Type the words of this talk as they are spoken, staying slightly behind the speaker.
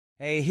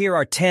Hey, here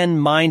are 10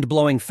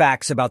 mind-blowing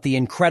facts about the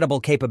incredible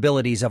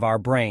capabilities of our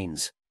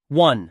brains.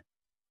 1.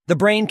 The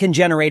brain can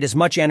generate as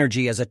much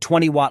energy as a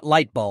 20-watt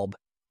light bulb,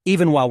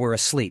 even while we're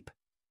asleep.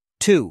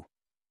 2.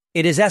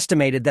 It is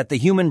estimated that the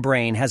human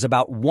brain has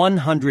about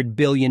 100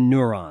 billion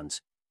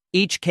neurons,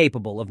 each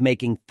capable of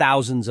making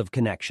thousands of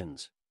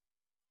connections.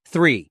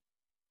 3.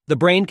 The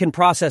brain can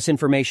process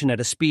information at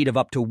a speed of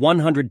up to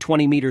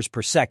 120 meters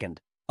per second,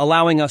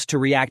 allowing us to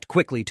react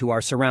quickly to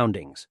our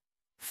surroundings.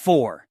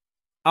 4.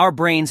 Our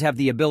brains have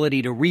the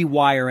ability to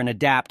rewire and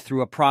adapt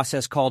through a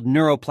process called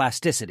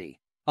neuroplasticity,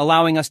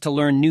 allowing us to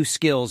learn new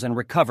skills and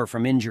recover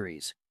from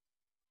injuries.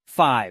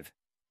 5.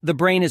 The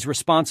brain is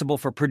responsible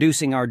for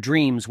producing our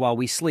dreams while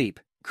we sleep,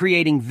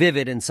 creating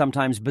vivid and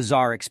sometimes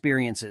bizarre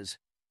experiences.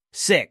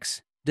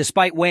 6.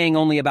 Despite weighing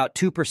only about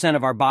 2%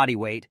 of our body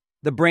weight,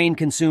 the brain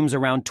consumes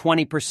around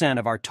 20%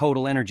 of our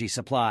total energy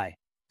supply.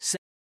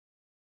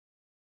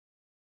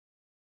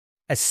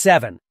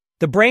 7.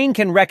 The brain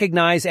can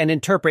recognize and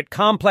interpret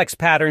complex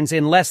patterns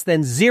in less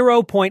than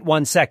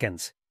 0.1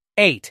 seconds.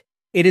 8.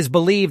 It is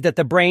believed that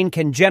the brain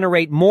can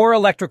generate more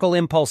electrical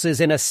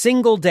impulses in a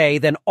single day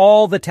than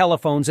all the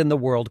telephones in the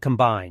world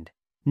combined.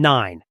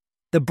 9.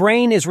 The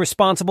brain is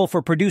responsible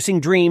for producing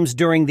dreams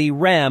during the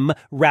REM,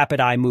 rapid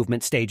eye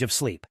movement stage of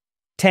sleep.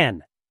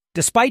 10.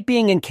 Despite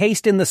being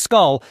encased in the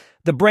skull,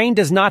 the brain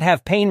does not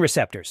have pain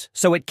receptors,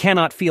 so it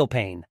cannot feel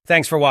pain.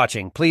 Thanks for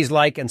watching. Please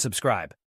like and subscribe.